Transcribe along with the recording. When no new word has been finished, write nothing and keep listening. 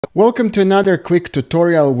Welcome to another quick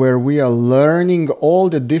tutorial where we are learning all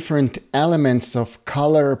the different elements of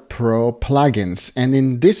Color Pro plugins. And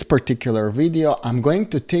in this particular video, I'm going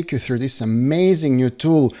to take you through this amazing new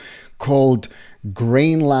tool called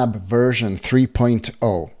Grainlab version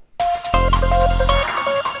 3.0.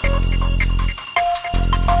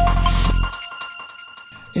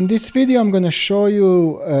 In this video, I'm going to show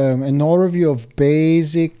you an overview of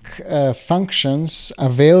basic functions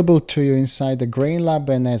available to you inside the Grainlab,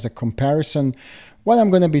 and as a comparison, what I'm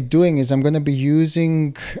going to be doing is I'm going to be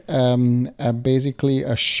using basically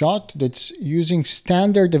a shot that's using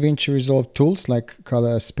standard DaVinci Resolve tools like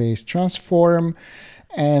Color Space Transform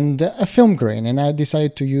and a film grain, and I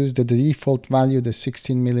decided to use the default value, the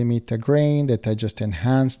 16mm grain that I just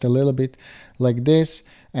enhanced a little bit like this,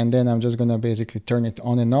 and then I'm just gonna basically turn it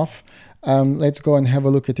on and off. Let's go and have a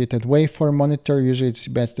look at it at waveform monitor. Usually it's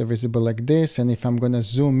best visible like this, and if I'm gonna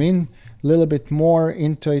zoom in a little bit more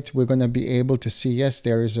into it, we're gonna be able to see, yes,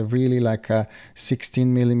 there is a really like a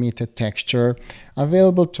 16mm texture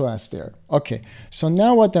available to us there. Okay, so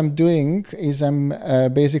now what I'm doing is I'm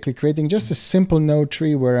basically creating just a simple node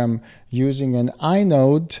tree where I'm using an I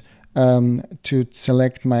node to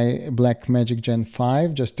select my Blackmagic Gen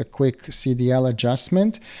 5, just a quick CDL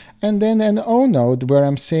adjustment, and then an O node where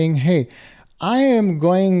I'm saying, hey, I am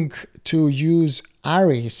going to use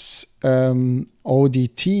Aris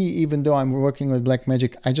ODT, even though I'm working with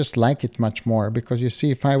Blackmagic. I just like it much more because you see,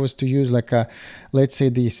 if I was to use like a, let's say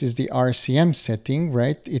this is the RCM setting,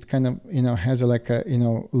 right? It kind of, has a, like a,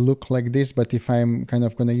 look like this. But if I'm kind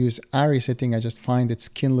of going to use Aris setting, I just find that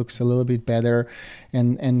skin looks a little bit better,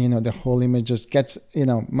 and the whole image just gets,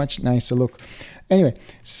 much nicer look. Anyway,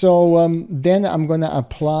 so then I'm going to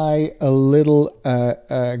apply a little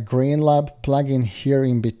Grainlab plugin here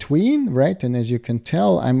in between, right? And as you can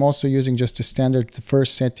tell, I'm also using just a standard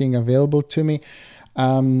first setting available to me.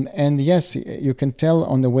 And yes, you can tell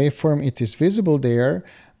on the waveform it is visible there.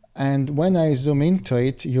 And when I zoom into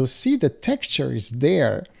it, you'll see the texture is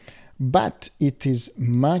there, but it is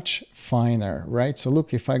much finer, right? So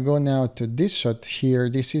look, if I go now to this shot here,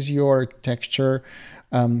 this is your texture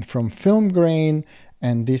from film grain,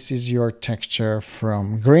 and this is your texture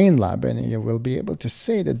from Grainlab, and you will be able to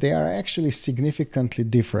say that they are actually significantly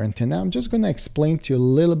different. And I'm just going to explain to you a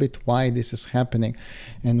little bit why this is happening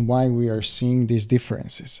and why we are seeing these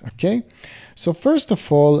differences. Okay, so first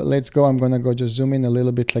of all, let's go. I'm going to go just zoom in a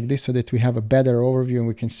little bit like this so that we have a better overview and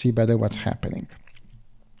we can see better what's happening.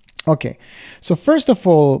 Okay, so first of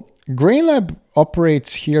all, Grainlab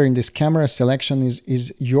operates here in this camera selection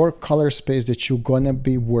is your color space that you're gonna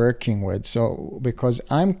be working with. So because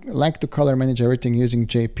I like to color manage everything using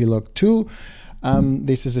JPlog2,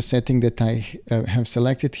 this is a setting that I have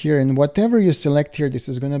selected here, and whatever you select here, this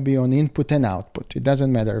is going to be on input and output. It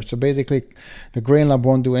doesn't matter. So basically, the Grainlab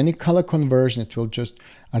won't do any color conversion. It will just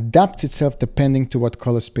adapt itself depending to what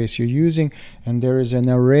color space you're using. And there is an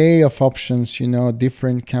array of options,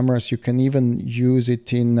 different cameras. You can even use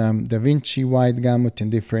it in DaVinci wide gamut, in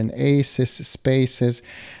different aces, spaces,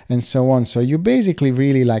 and so on. So you basically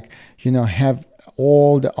really have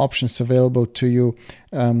all the options available to you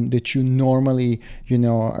that you normally,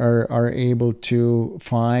 are able to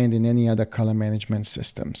find in any other color management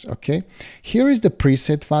systems. Okay, here is the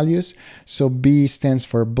preset values. So B stands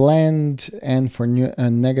for blend, N for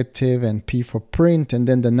negative, and P for print, and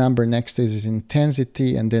then the number next is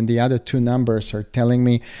intensity, and then the other two numbers are telling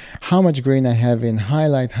me how much grain I have in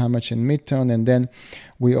highlight, how much in midtone, and then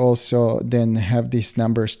we also then have these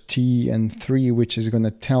numbers T and 3, which is going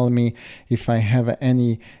to tell me if I have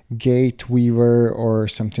any gate weaver or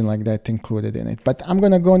something like that included in it. But I'm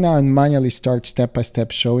going to go now and manually start step by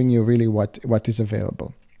step showing you really what is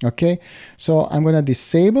available. Okay, so I'm going to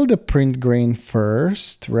disable the print grain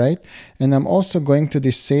first, right? And I'm also going to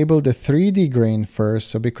disable the 3D grain first.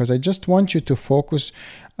 So because I just want you to focus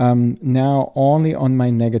now only on my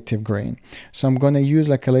negative grain. So I'm going to use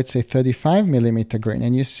like a, let's say 35mm grain,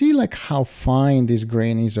 and you see like how fine this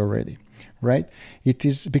grain is already, right? It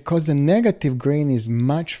is because the negative grain is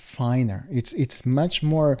much finer. It's much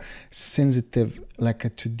more sensitive,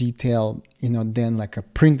 like to detail, than like a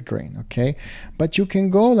print grain. Okay, but you can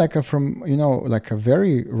go like from like a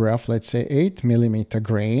very rough, let's say 8mm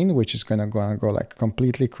grain, which is gonna go like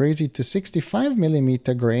completely crazy, to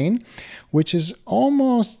 65mm grain, which is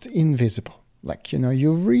almost invisible. Like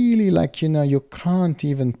you really you can't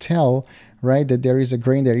even tell, right, that there is a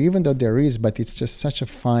grain there, even though there is, but it's just such a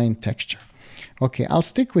fine texture. Okay, I'll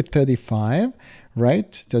stick with 35,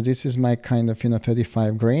 right? So this is my kind of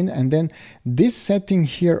 35 grain, and then this setting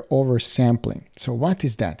here over sampling. So what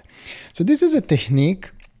is that? So this is a technique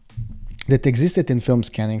that existed in film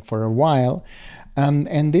scanning for a while,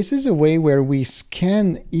 And this is a way where we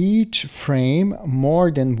scan each frame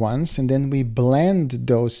more than once, and then we blend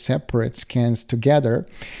those separate scans together.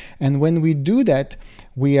 And when we do that,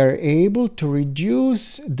 we are able to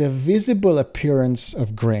reduce the visible appearance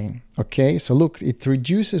of grain. Okay, so look, it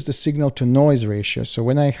reduces the signal to noise ratio. So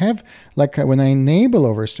when I have, when I enable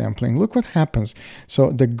oversampling, look what happens.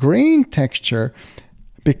 So the grain texture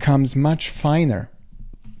becomes much finer.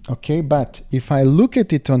 Okay, but if I look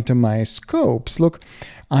at it onto my scopes, look,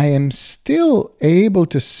 I am still able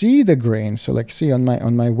to see the grain. So like see on my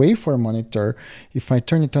waveform monitor, if I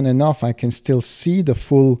turn it on and off, I can still see the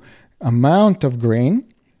full amount of grain.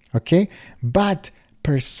 Okay, but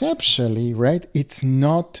perceptually, right, it's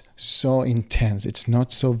not so intense, it's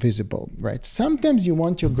not so visible, right? Sometimes you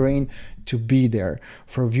want your grain to be there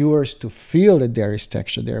for viewers to feel that there is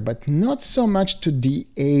texture there, but not so much to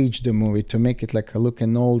de-age the movie, to make it like look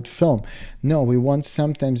an old film. No, we want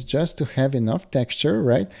sometimes just to have enough texture,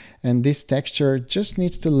 right? And this texture just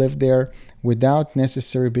needs to live there without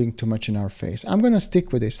necessarily being too much in our face. I'm going to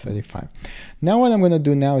stick with this 35. Now what I'm going to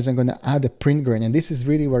do now is I'm going to add a print grain, and this is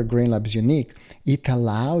really where Grainlab is unique. It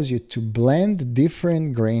allows you to blend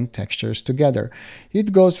different grain textures together.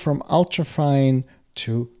 It goes from ultrafine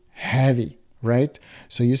to heavy, right?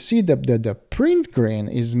 So you see the print grain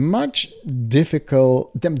is much different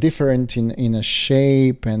in a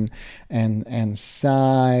shape and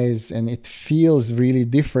size, and it feels really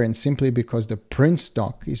different simply because the print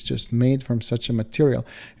stock is just made from such a material.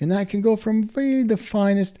 And I can go from very the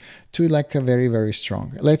finest to like a very, very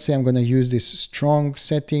strong. Let's say I'm going to use this strong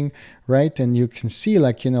setting, right? And you can see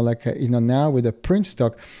now with the print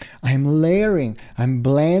stock, I'm layering, I'm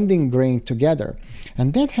blending grain together.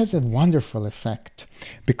 And that has a wonderful effect,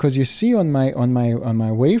 because you see on my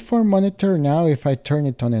waveform monitor now, if I turn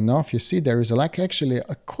it on and off, you see there is actually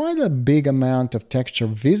quite a big amount of texture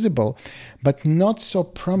visible, but not so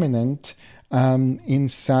prominent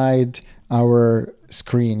inside our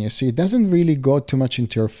screen. You see, it doesn't really go too much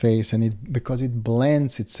into your face, and because it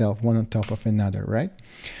blends itself one on top of another, right?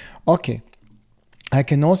 Okay. I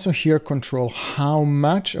can also here control how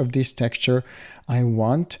much of this texture I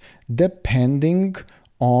want depending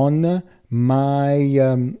on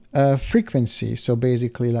my frequency. So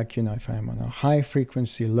basically, if I'm on a high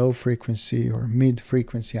frequency, low frequency, or mid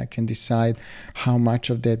frequency, I can decide how much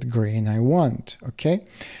of that grain I want. Okay,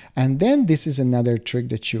 and then this is another trick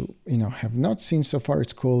that you have not seen so far.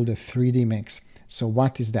 It's called the 3D mix. So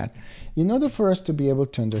what is that? In order for us to be able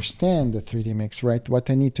to understand the 3D mix, right, what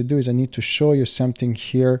I need to do is I need to show you something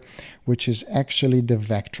here, which is actually the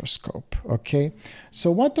vectorscope, okay?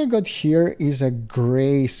 So what I got here is a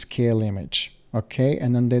grayscale image, okay?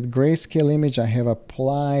 And on that grayscale image, I have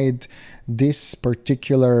applied this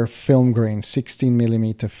particular film grain, 16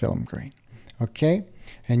 millimeter film grain, okay?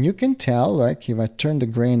 And you can tell, like, if I turn the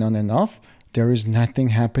grain on and off, there is nothing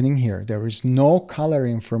happening here. There is no color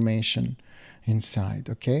information inside,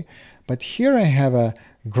 okay? But here I have a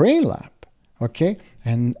Grainlab, okay?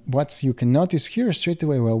 And what you can notice here straight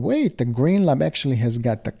away, well, wait, the Grainlab actually has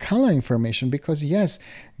got the color information, because yes,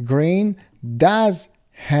 grain does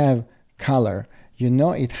have color.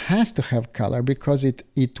 It has to have color because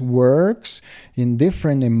it works in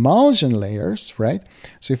different emulsion layers, right?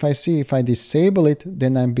 So if I disable it,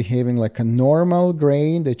 then I'm behaving like a normal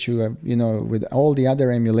grain that you have, with all the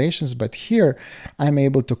other emulations. But here I'm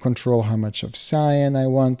able to control how much of cyan I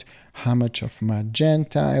want, how much of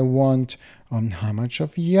magenta I want, and how much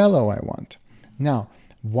of yellow I want. Now,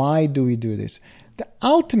 why do we do this? The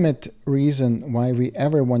ultimate reason why we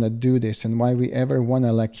ever want to do this, and why we ever want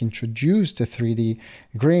to introduce the 3D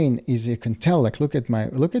grain, is you can tell, look at my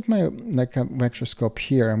vectorscope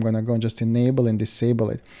here. I'm going to go and just enable and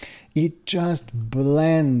disable it. It just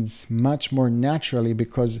blends much more naturally,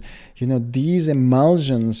 because these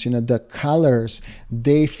emulsions, the colors,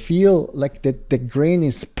 they feel like that the grain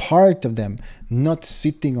is part of them, not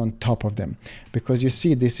sitting on top of them. Because you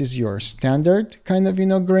see, this is your standard kind of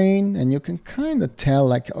grain, and you can kind of tell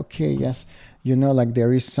okay, yes,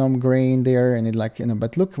 there is some grain there, and it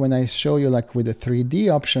but look, when I show you with the 3D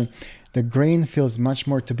option, the grain feels much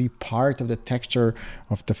more to be part of the texture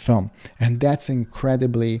of the film. And that's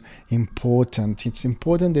incredibly important. It's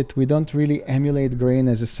important that we don't really emulate grain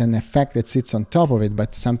as an effect that sits on top of it,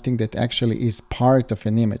 but something that actually is part of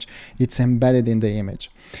an image. It's embedded in the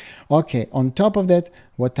image. Okay, on top of that,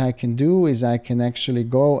 what I can do is I can actually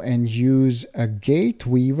go and use a gate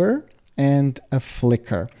weaver and a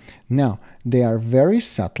flicker. Now, they are very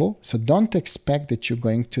subtle, so don't expect that you're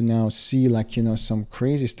going to now see some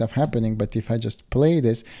crazy stuff happening. But if I just play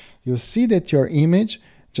this, you'll see that your image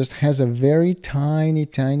just has a very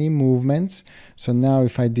tiny movements. So now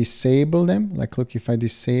if I disable them, like look, if I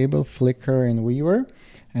disable flicker and weaver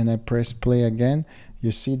and I press play again,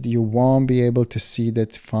 you see you won't be able to see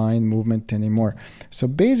that fine movement anymore. So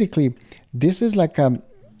basically this is like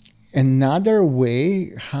another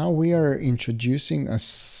way how we are introducing a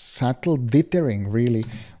subtle dithering, really,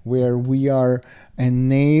 where we are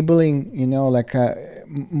enabling, you know, like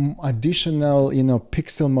additional, you know,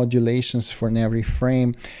 pixel modulations for every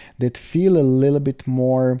frame that feel a little bit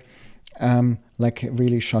more like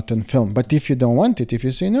really shot on film. But if you don't want it, if you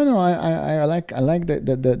say no, I like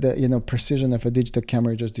the you know, precision of a digital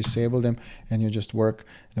camera, you just disable them and you just work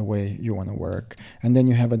the way you want to work. And then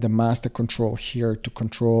you have the master control here to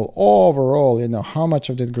control overall, you know, how much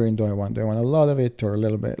of that grain do I want? Do I want a lot of it or a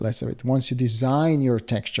little bit less of it? Once you design your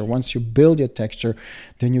texture, once you build your texture,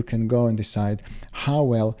 then you can go and decide how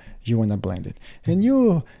well you want to blend it. And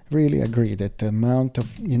you really agree that the amount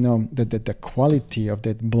of, you know, the quality of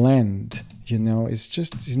that blend, you know, is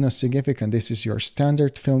just, you know, significant. This is your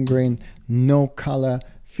standard film grain, no color,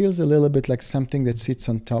 feels a little bit like something that sits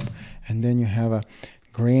on top. And then you have a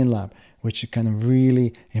Grainlab, which kind of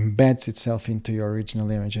really embeds itself into your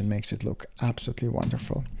original image and makes it look absolutely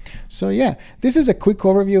wonderful. So yeah, this is a quick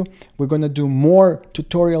overview. We're going to do more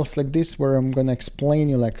tutorials like this where I'm going to explain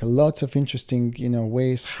you like lots of interesting, you know,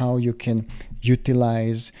 ways how you can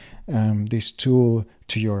utilize this tool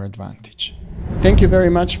to your advantage. Thank you very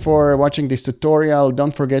much for watching this tutorial.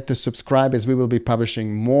 Don't forget to subscribe, as we will be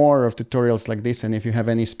publishing more of tutorials like this. And if you have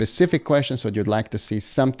any specific questions or you'd like to see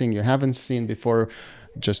something you haven't seen before,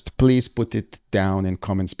 just please put it down in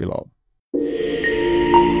comments below.